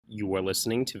You are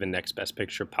listening to the Next Best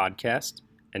Picture podcast,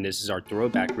 and this is our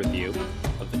throwback review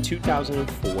of the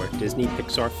 2004 Disney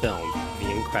Pixar film, The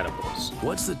Incredibles.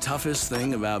 What's the toughest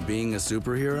thing about being a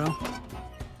superhero?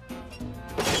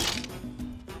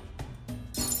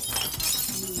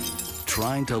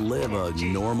 Trying to live a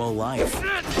normal life.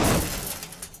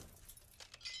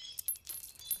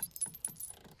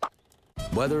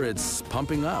 Whether it's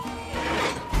pumping up,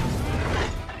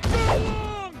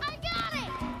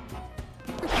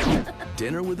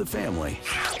 dinner with the family.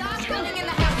 Stop running in the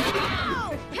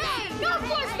house. Hey, no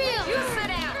force field. You sit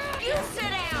down. You sit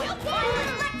down.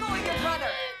 Let go of your brother.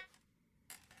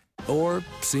 Or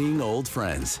seeing old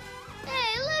friends.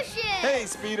 Hey, Lucius. Hey,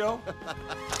 Speedo.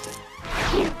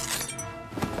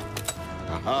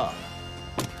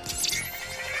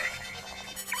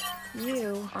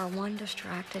 You are one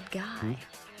distracted guy.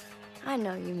 I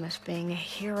know you miss being a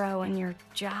hero and your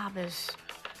job is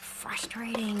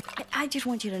frustrating. I just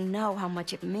want you to know how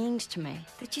much it means to me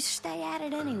that you stay at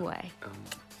it anyway.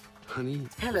 Honey,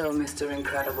 Hello, Mr.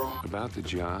 Incredible. about the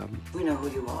job, We know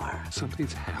who you are.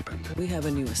 something's happened. We have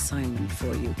a new assignment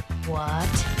for you. What?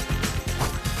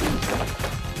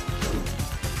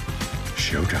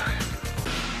 Showtime.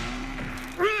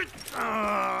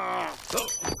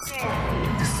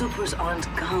 The supers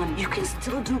aren't gone. You can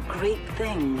still do great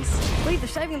things. Leave the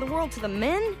saving the world to the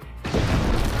men?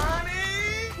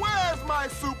 Honey, where's my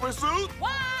super suit?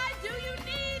 Why do you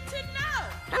need to know?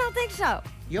 I don't think so.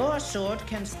 Your suit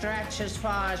can stretch as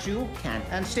far as you can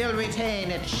and still retain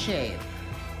its shape.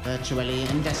 Virtually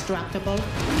indestructible.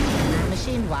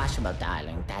 Machine washable,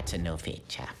 darling. That's a new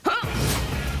feature.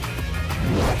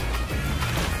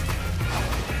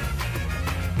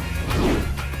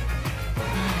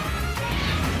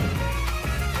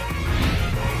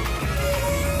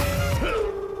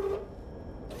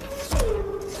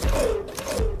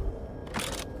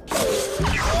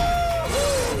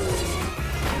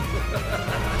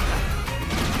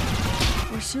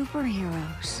 We're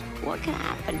superheroes. What can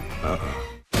happen?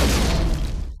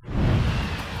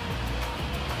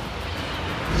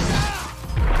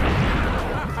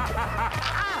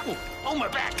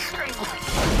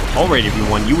 Alright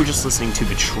everyone, you were just listening to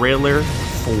the trailer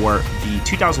for the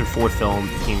 2004 film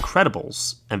The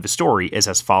Incredibles, and the story is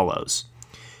as follows.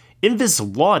 In this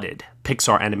lauded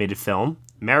Pixar animated film,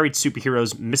 married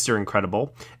superheroes Mr.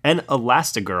 Incredible and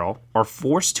Elastigirl are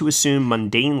forced to assume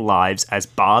mundane lives as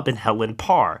Bob and Helen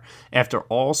Parr after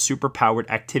all superpowered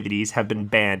activities have been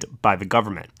banned by the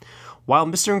government. While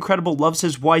Mr. Incredible loves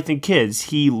his wife and kids,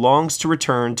 he longs to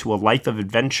return to a life of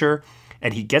adventure,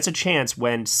 and he gets a chance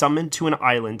when summoned to an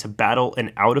island to battle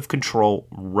an out-of-control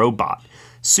robot.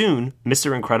 Soon,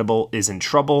 Mr. Incredible is in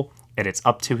trouble, and it's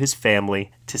up to his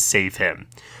family to save him.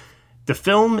 The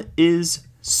film is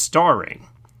starring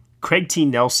Craig T.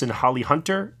 Nelson, Holly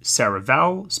Hunter, Sarah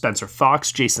Vowell, Spencer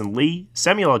Fox, Jason Lee,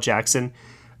 Samuel L. Jackson,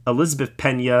 Elizabeth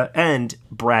Pena, and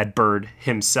Brad Bird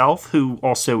himself, who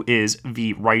also is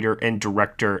the writer and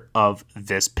director of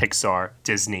this Pixar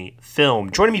Disney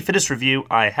film. Joining me for this review,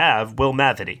 I have Will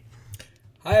Mavity.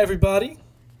 Hi, everybody.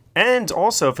 And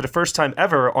also, for the first time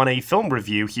ever on a film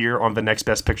review here on the Next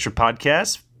Best Picture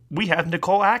podcast, we have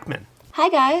Nicole Ackman. Hi,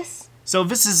 guys. So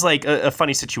this is like a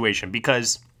funny situation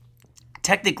because,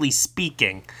 technically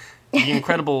speaking, The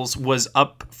Incredibles was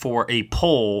up for a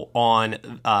poll on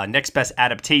Next Best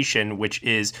Adaptation, which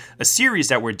is a series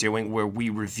that we're doing where we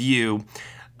review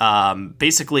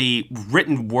basically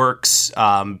written works,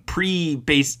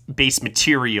 pre-base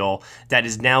material that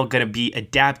is now going to be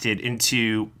adapted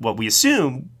into what we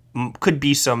assume could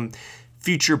be some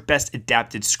future Best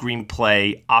Adapted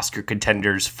Screenplay Oscar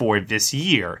contenders for this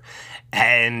year.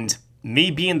 And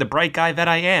me being the bright guy that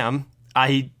I am,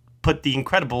 I put The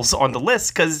Incredibles on the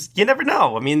list because you never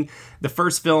know. I mean, the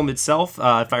first film itself,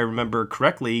 if I remember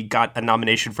correctly, got a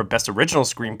nomination for Best Original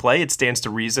Screenplay. It stands to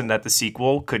reason that the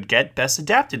sequel could get Best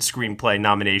Adapted Screenplay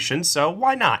nomination, so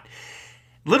why not?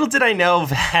 Little did I know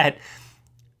that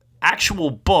actual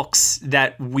books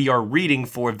that we are reading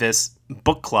for this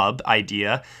book club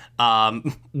idea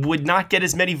would not get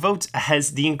as many votes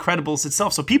as The Incredibles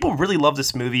itself. So people really love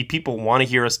this movie. People want to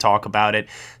hear us talk about it.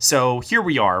 So here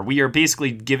we are. We are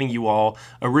basically giving you all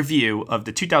a review of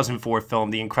the 2004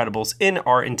 film, The Incredibles, in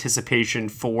our anticipation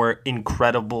for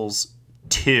Incredibles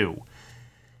 2.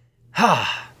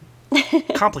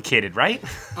 Complicated, right?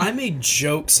 I made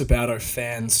jokes about our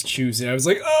fans choosing. I was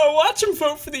like, "Oh, watch them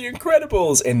vote for The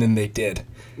Incredibles," and then they did.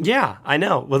 Yeah, I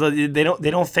know. Well, they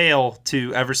don't fail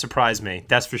to ever surprise me.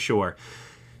 That's for sure.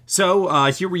 So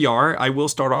here we are. I will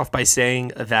start off by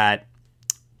saying that,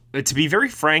 to be very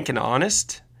frank and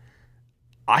honest,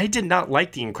 I did not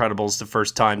like The Incredibles the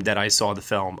first time that I saw the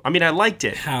film. I mean, I liked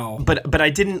it. How? But I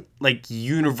didn't, like,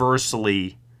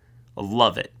 universally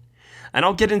love it. And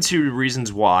I'll get into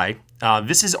reasons why.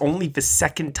 This is only the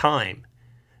second time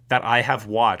that I have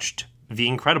watched The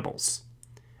Incredibles.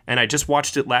 And I just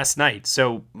watched it last night.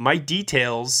 So my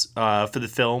details for the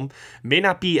film may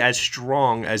not be as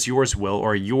strong as yours, Will,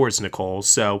 or yours, Nicole.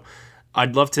 So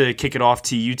I'd love to kick it off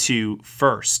to you two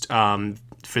first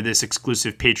for this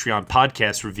exclusive Patreon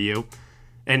podcast review.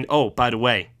 And, oh, by the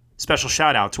way, special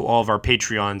shout out to all of our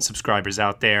Patreon subscribers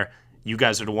out there. You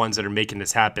guys are the ones that are making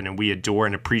this happen, and we adore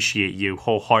and appreciate you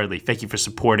wholeheartedly. Thank you for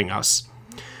supporting us.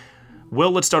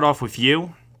 Will, let's start off with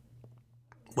you.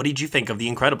 What did you think of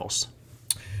The Incredibles?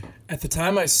 At the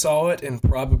time I saw it, and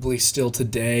probably still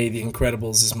today, The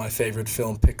Incredibles is my favorite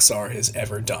film Pixar has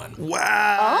ever done.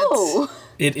 Wow. Oh.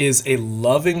 It is a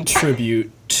loving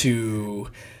tribute to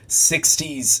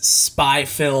 60s spy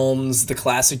films, the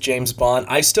classic James Bond.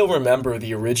 I still remember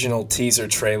the original teaser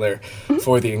trailer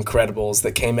for The Incredibles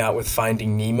that came out with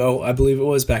Finding Nemo, I believe it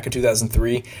was, back in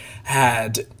 2003,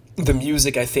 had the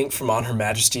music, I think, from On Her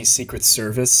Majesty's Secret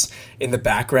Service in the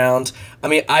background. I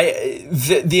mean,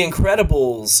 The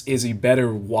Incredibles is a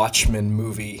better Watchmen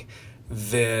movie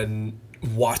than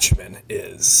Watchmen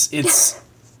is.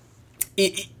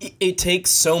 It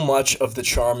takes so much of the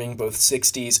charming both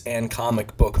 60s and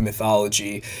comic book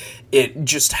mythology. It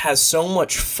just has so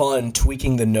much fun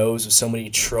tweaking the nose of so many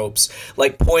tropes,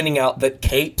 like pointing out that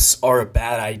capes are a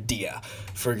bad idea.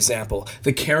 For example,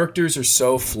 the characters are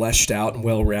so fleshed out and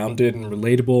well-rounded and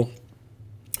relatable.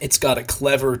 It's got a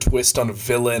clever twist on a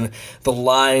villain. The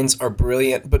lines are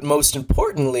brilliant, but most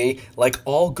importantly, like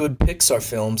all good Pixar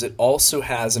films, it also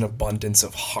has an abundance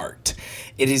of heart.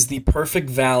 It is the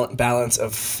perfect balance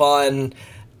of fun,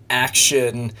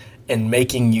 action, and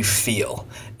making you feel.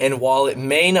 And while it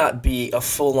may not be a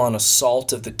full-on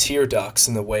assault of the tear ducts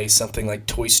in the way something like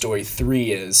Toy Story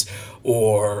 3 is,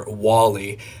 or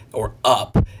WALL-E, or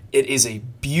Up, it is a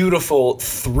beautiful,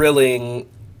 thrilling,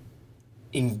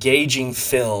 engaging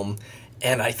film,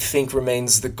 and I think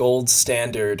remains the gold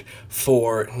standard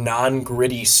for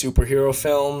non-gritty superhero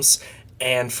films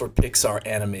and for Pixar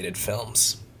animated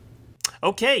films.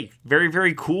 Okay, very,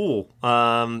 very cool.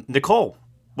 Nicole,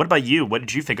 what about you? What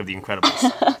did you think of The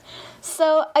Incredibles?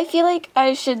 So I feel like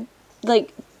I should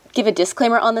give a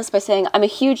disclaimer on this by saying I'm a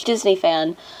huge Disney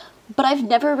fan, but I've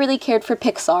never really cared for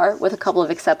Pixar, with a couple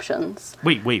of exceptions.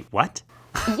 Wait, what?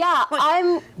 Yeah,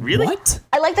 I'm... Really? What?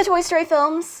 I like the Toy Story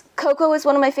films. Coco is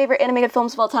one of my favorite animated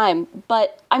films of all time,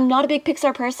 but I'm not a big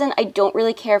Pixar person. I don't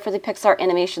really care for the Pixar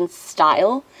animation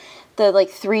style. The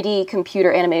 3D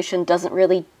computer animation doesn't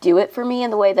really do it for me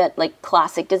in the way that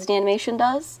classic Disney animation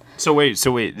does. So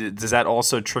wait, does that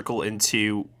also trickle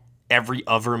into every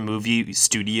other movie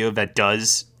studio that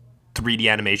does 3D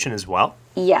animation as well?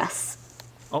 Yes.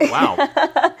 Oh, wow.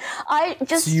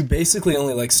 So you basically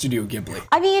only like Studio Ghibli.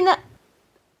 I mean,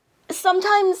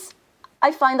 sometimes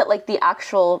I find that the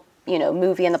actual,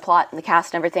 movie and the plot and the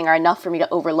cast and everything are enough for me to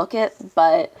overlook it,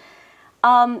 but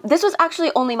this was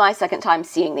actually only my second time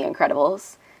seeing The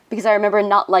Incredibles, because I remember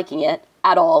not liking it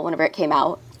at all whenever it came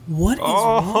out. What is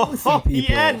wrong with you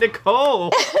people? Yeah,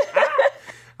 Nicole.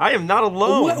 I am not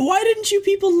alone. Why didn't you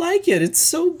people like it? It's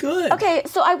so good. Okay,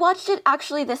 so I watched it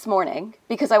actually this morning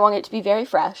because I wanted it to be very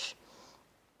fresh.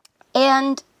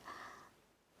 And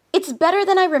it's better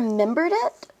than I remembered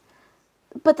it,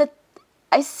 but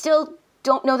I still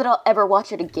don't know that I'll ever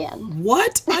watch it again.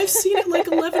 What? I've seen it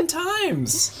 11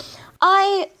 times.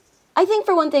 I think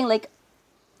for one thing,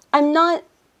 I'm not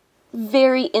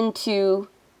very into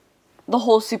the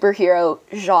whole superhero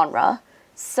genre.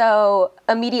 So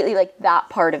immediately, that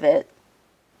part of it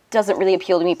doesn't really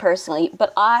appeal to me personally.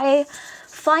 But I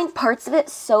find parts of it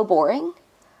so boring.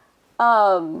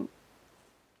 I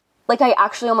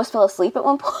actually almost fell asleep at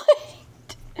one point.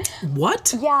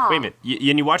 What? Yeah. Wait a minute.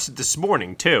 And you watched it this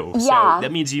morning, too. Yeah. So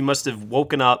that means you must have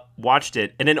woken up, watched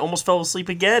it, and then almost fell asleep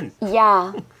again.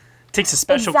 Yeah. It takes a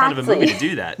special kind of a movie to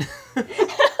do that.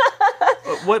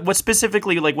 What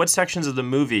specifically, what sections of the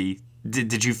movie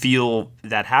did you feel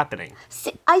that happening?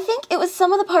 See, I think it was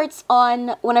some of the parts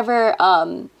on whenever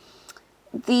Bob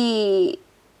 /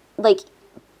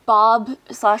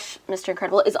 Mr.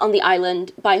 Incredible is on the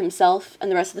island by himself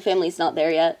and the rest of the family is not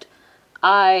there yet.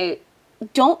 I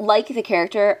don't like the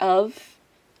character of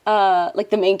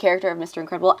the main character of Mr.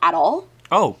 Incredible at all.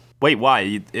 Oh, wait,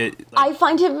 why? I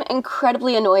find him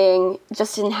incredibly annoying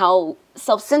just in how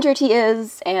self-centered he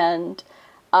is, and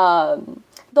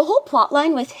the whole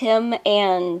plotline with him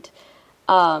and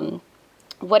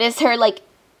what is her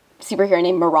superhero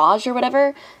name, Mirage or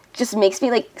whatever, just makes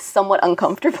me somewhat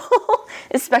uncomfortable,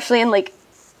 especially in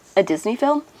a Disney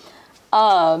film.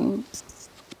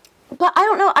 But I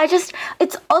don't know,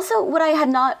 it's also what I had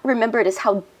not remembered is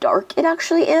how dark it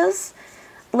actually is.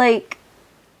 Like,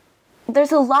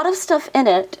 there's a lot of stuff in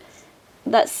it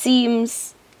that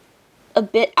seems a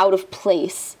bit out of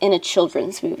place in a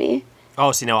children's movie.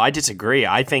 Oh, see, no, I disagree.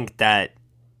 I think that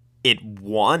it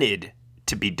wanted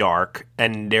to be dark,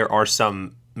 and there are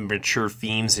some mature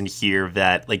themes in here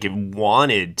that, like, it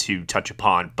wanted to touch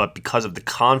upon, but because of the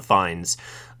confines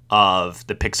of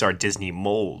the Pixar Disney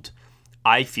mold,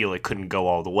 I feel it couldn't go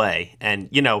all the way. And,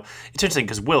 you know, it's interesting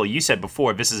because, Will, you said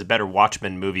before this is a better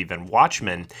Watchmen movie than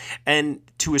Watchmen. And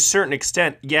to a certain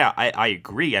extent, yeah, I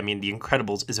agree. I mean, The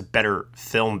Incredibles is a better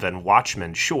film than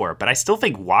Watchmen, sure. But I still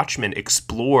think Watchmen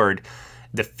explored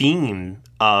the theme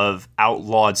of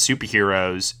outlawed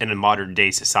superheroes in a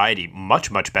modern-day society much,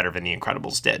 much better than The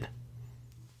Incredibles did.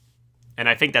 And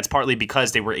I think that's partly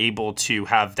because they were able to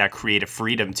have that creative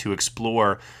freedom to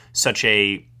explore such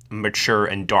a mature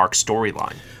and dark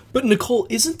storyline. But Nicole,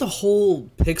 isn't the whole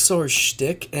Pixar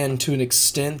shtick, and to an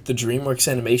extent the DreamWorks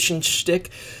animation shtick,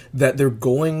 that they're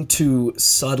going to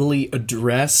subtly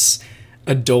address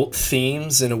adult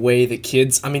themes in a way that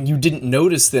kids, I mean, you didn't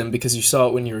notice them because you saw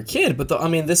it when you were a kid, but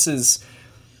this is,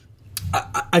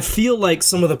 I feel like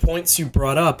some of the points you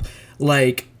brought up,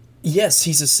 like, yes,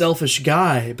 he's a selfish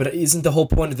guy, but isn't the whole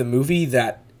point of the movie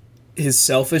that his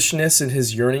selfishness and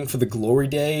his yearning for the glory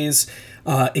days,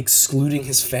 excluding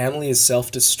his family, is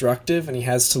self-destructive, and he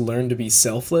has to learn to be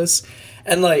selfless?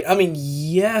 And, like, I mean,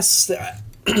 yes,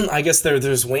 I guess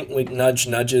there's wink, wink, nudge,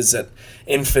 nudges at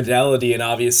infidelity, and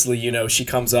obviously, you know, she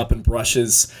comes up and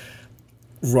brushes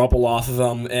rubble off of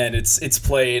them, and it's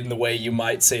played in the way you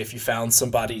might say if you found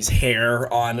somebody's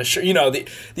hair on a shirt. You know, the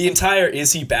entire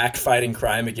is he back fighting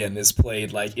crime again is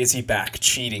played like, is he back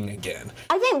cheating again?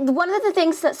 I think one of the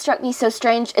things that struck me so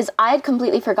strange is I had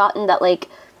completely forgotten that, like,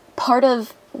 part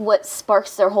of what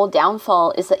sparks their whole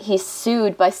downfall is that he's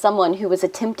sued by someone who was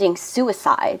attempting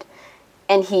suicide,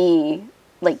 and he,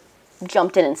 like,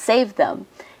 jumped in and saved them.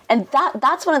 And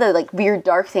that's one of the, like, weird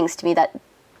dark things to me that,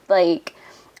 like,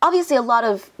 obviously a lot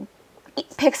of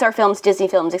Pixar films, Disney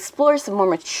films explore some more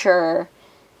mature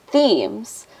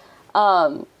themes.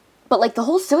 But, like, the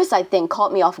whole suicide thing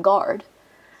caught me off guard.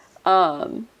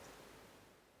 If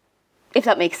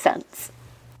that makes sense.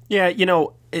 Yeah, you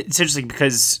know, it's interesting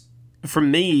because for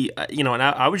me, you know, and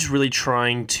I was really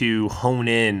trying to hone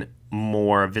in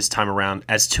more this time around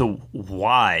as to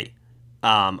why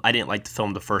I didn't like the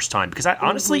film the first time. Because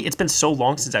honestly, it's been so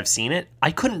long since I've seen it, I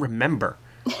couldn't remember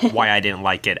why I didn't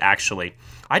like it, actually.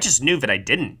 I just knew that I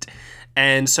didn't.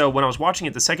 And so when I was watching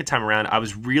it the second time around, I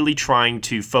was really trying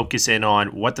to focus in on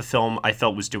what the film I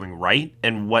felt was doing right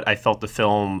and what I felt the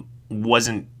film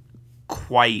wasn't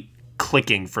quite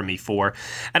clicking for me for.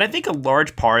 And I think a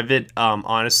large part of it,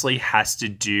 honestly, has to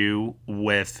do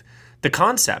with the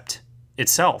concept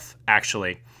itself,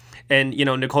 actually. And, you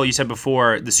know, Nicole, you said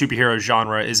before the superhero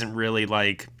genre isn't really,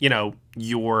 like, you know,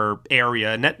 your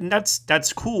area. And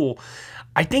that's cool.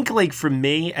 I think, like, for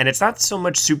me, and it's not so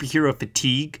much superhero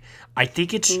fatigue, I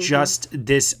think it's just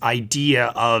this idea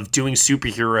of doing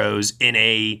superheroes in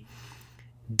a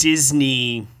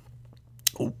Disney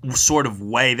sort of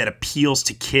way that appeals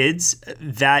to kids.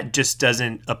 That just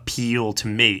doesn't appeal to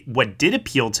me. What did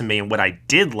appeal to me and what I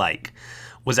did like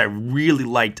was I really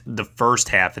liked the first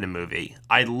half of the movie.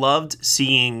 I loved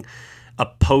seeing a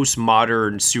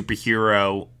postmodern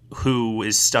superhero who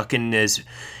is stuck in this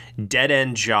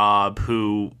dead-end job,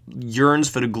 who yearns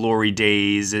for the glory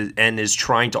days and is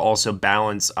trying to also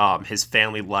balance his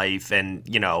family life. And,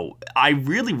 you know, I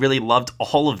really, really loved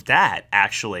all of that,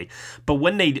 actually. But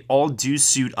when they all do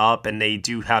suit up and they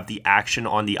do have the action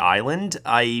on the island,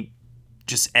 I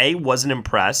just, wasn't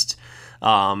impressed.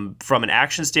 From an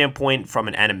action standpoint, from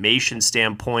an animation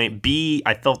standpoint. B,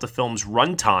 I felt the film's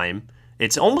runtime,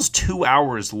 it's almost 2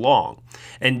 hours long.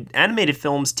 And animated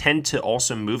films tend to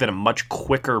also move at a much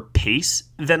quicker pace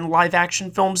than live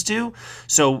action films do.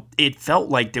 So it felt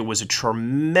like there was a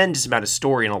tremendous amount of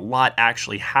story and a lot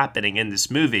actually happening in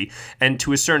this movie. And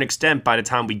to a certain extent, by the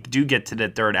time we do get to the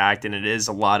third act, and it is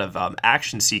a lot of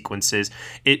action sequences,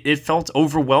 it felt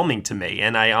overwhelming to me.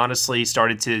 And I honestly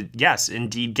started to, yes,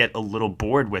 indeed get a little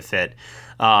bored with it.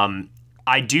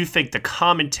 I do think the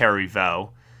commentary,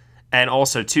 though, and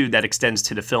also, too, that extends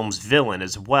to the film's villain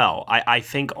as well. I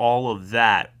think all of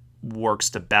that works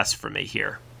the best for me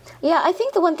here. Yeah, I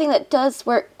think the one thing that does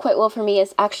work quite well for me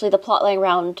is actually the plotline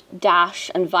around Dash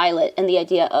and Violet and the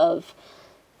idea of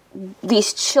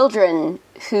these children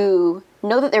who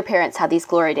know that their parents have these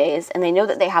glory days and they know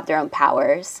that they have their own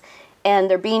powers,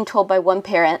 and they're being told by one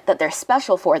parent that they're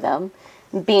special for them,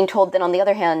 being told then on the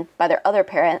other hand by their other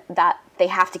parent that they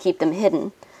have to keep them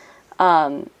hidden.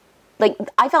 Like,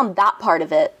 I found that part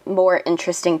of it more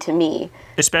interesting to me.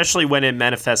 Especially when it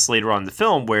manifests later on in the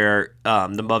film where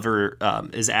the mother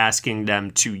is asking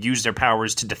them to use their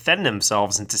powers to defend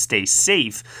themselves and to stay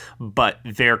safe, but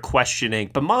they're questioning,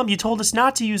 but Mom, you told us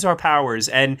not to use our powers.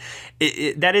 And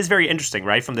that is very interesting,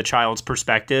 right? From the child's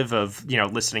perspective of,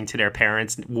 listening to their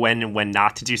parents when and when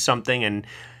not to do something, and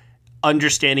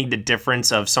understanding the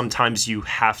difference of sometimes you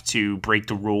have to break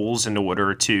the rules in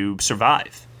order to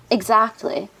survive.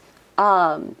 Exactly.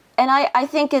 And I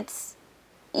think it's,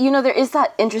 there is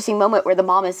that interesting moment where the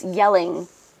mom is yelling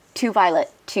to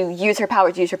Violet to use her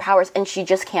powers, and she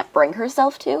just can't bring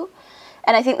herself to.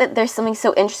 And I think that there's something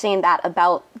so interesting in that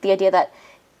about the idea that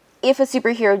if a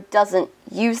superhero doesn't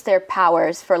use their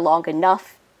powers for long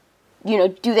enough,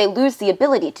 do they lose the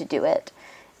ability to do it?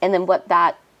 And then what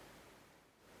that,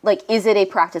 like, is it a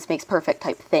practice makes perfect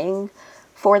type thing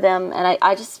for them? And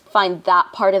I just find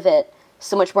that part of it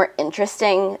so much more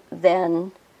interesting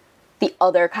than the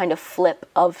other kind of flip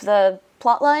of the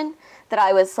plot line, that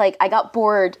I was like, I got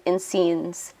bored in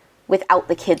scenes without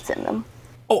the kids in them.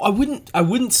 Oh, I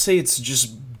wouldn't say it's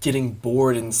just getting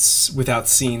bored without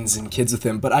scenes and kids with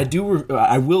them, but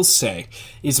I will say,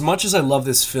 as much as I love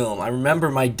this film, I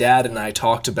remember my dad and I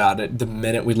talked about it the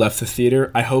minute we left the theater.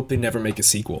 I hope they never make a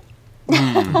sequel.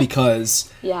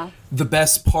 Because the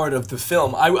best part of the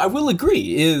film, I will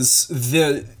agree, is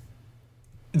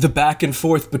the back and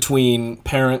forth between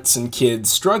parents and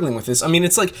kids struggling with this. I mean,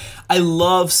 it's like, I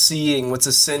love seeing what's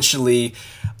essentially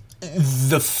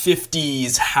the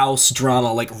 50s house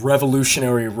drama, like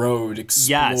Revolutionary Road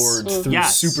explored through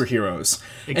superheroes.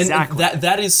 Exactly. And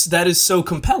that is so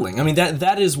compelling. I mean,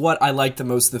 that is what I like the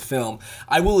most of the film.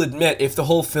 I will admit, if the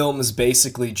whole film is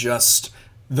basically just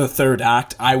the third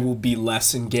act, I will be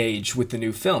less engaged with the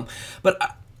new film.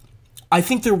 But I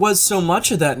think there was so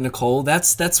much of that, Nicole.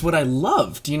 That's what I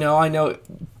loved.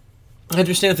 I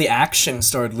understand if the action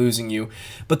started losing you,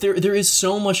 but there is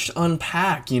so much to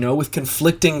unpack, with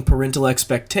conflicting parental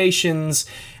expectations.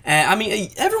 And I mean,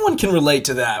 everyone can relate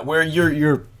to that, where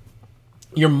your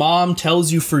mom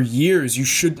tells you for years you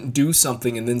shouldn't do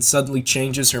something and then suddenly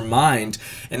changes her mind,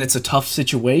 and it's a tough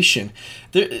situation.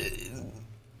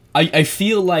 I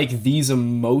feel like these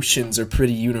emotions are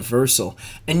pretty universal.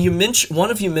 And one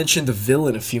of you mentioned the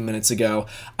villain a few minutes ago.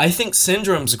 I think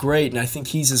Syndrome's great, and I think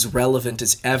he's as relevant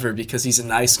as ever because he's a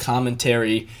nice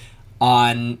commentary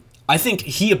on... I think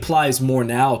he applies more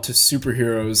now to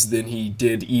superheroes than he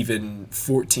did even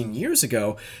 14 years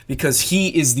ago, because he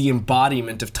is the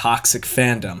embodiment of toxic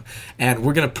fandom. And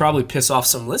we're going to probably piss off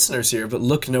some listeners here, but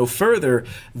look no further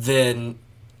than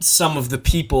some of the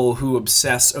people who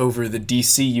obsess over the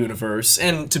DC universe,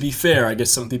 and to be fair, I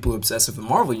guess some people who obsess over the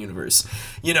Marvel universe.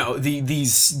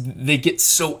 They get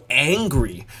so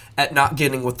angry at not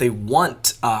getting what they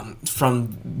want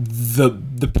from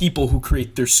the people who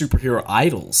create their superhero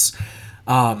idols.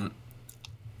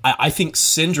 I think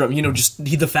Syndrome,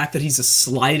 the fact that he's a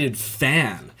slighted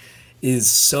fan is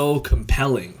so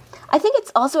compelling. I think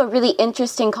it's also a really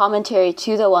interesting commentary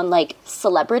too, though, on like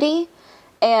celebrity,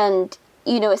 and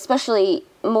especially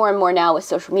more and more now with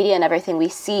social media and everything, we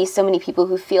see so many people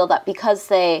who feel that because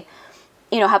they,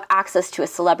 have access to a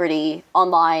celebrity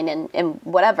online and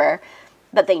whatever,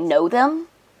 that they know them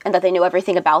and that they know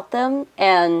everything about them.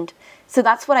 And so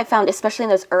that's what I found, especially in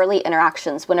those early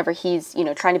interactions, whenever he's,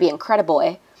 trying to be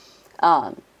Incrediboy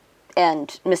and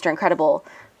Mr. Incredible,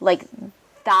 like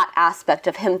that aspect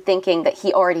of him thinking that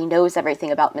he already knows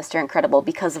everything about Mr. Incredible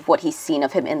because of what he's seen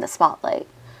of him in the spotlight.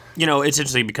 It's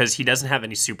interesting because he doesn't have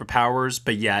any superpowers,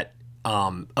 but yet,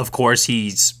 of course,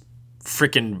 he's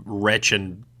freaking rich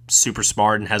and super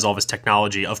smart and has all this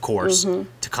technology, of course,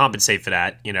 to compensate for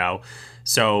that,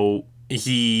 So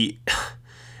he...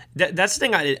 That's the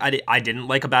thing I didn't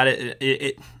like about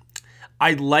it.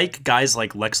 I like guys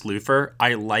like Lex Luthor.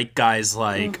 I like guys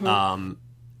like...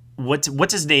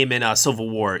 What's his name in Civil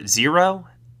War? Zero?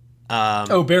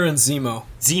 Baron Zemo.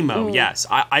 Zemo, yes.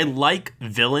 I like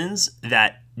villains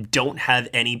that don't have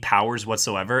any powers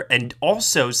whatsoever, and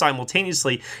also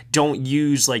simultaneously don't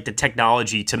use like the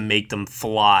technology to make them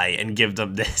fly and give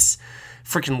them this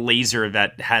freaking laser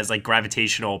that has like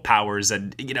gravitational powers,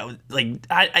 and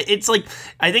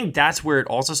I think that's where it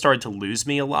also started to lose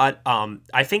me a lot.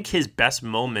 I think his best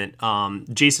moment,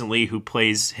 Jason Lee, who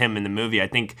plays him in the movie, I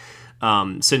think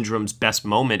Syndrome's best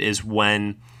moment is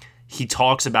when he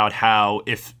talks about how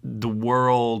if the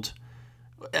world...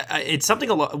 It's something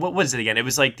a lot. What was it again? It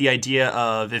was like the idea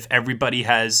of if everybody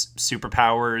has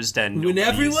superpowers, then when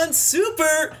everyone's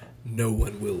super, no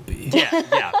one will be.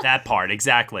 Yeah, that part,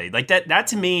 exactly. Like that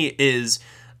to me is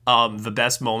the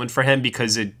best moment for him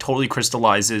because it totally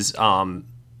crystallizes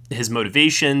his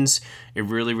motivations. It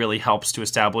really, really helps to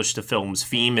establish the film's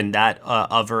theme and that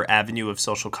other avenue of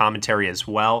social commentary as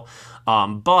well.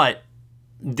 But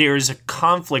there's a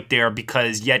conflict there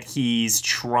because yet he's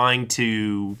trying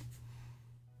to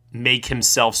make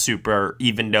himself super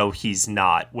even though he's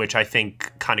not, which I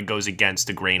think kind of goes against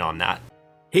the grain on that.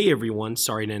 Hey everyone,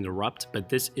 sorry to interrupt, but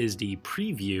this is the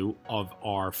preview of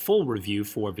our full review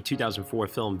for the 2004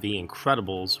 film The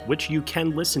Incredibles, which you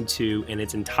can listen to in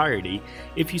its entirety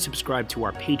if you subscribe to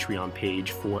our Patreon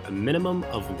page. For a minimum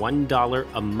of $1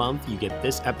 a month, you get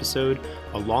this episode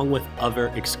along with other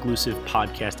exclusive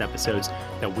podcast episodes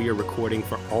that we are recording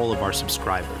for all of our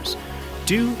subscribers.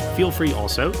 Do feel free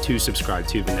also to subscribe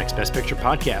to the Next Best Picture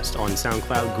podcast on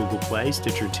SoundCloud, Google Play,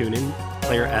 Stitcher TuneIn,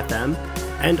 Player FM,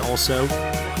 and also on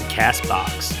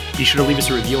CastBox. Be sure to leave us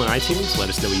a review on iTunes. Let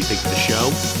us know what you think of the show.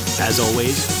 As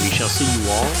always, we shall see you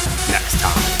all next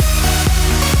time.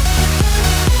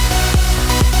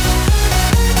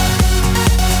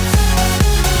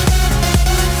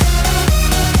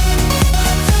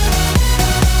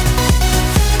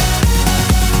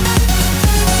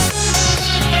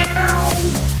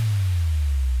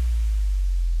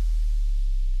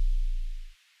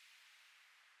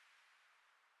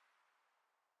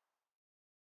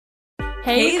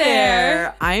 Hey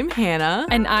there! I'm Hannah.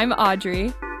 And I'm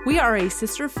Audrey. We are a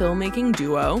sister filmmaking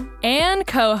duo and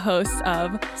co-hosts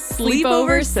of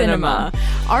Sleepover Cinema,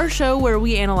 our show where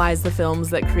we analyze the films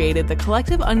that created the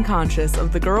collective unconscious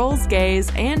of the girls,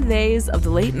 gays, and theys of the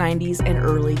late 90s and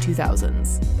early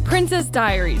 2000s. Princess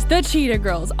Diaries, The Cheetah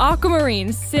Girls,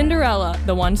 Aquamarine, Cinderella,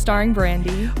 the one starring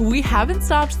Brandy. We haven't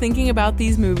stopped thinking about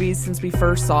these movies since we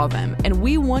first saw them, and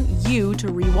we want you to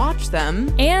rewatch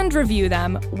them and review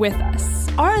them with us.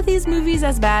 Are these movies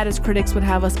as bad as critics would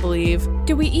have us believe?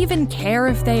 Do we even care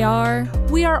if they are?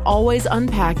 We are always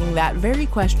unpacking that very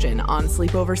question on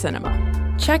Sleepover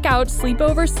Cinema. Check out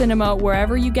Sleepover Cinema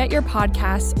wherever you get your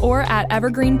podcasts or at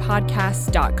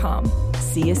evergreenpodcasts.com.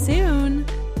 See you soon.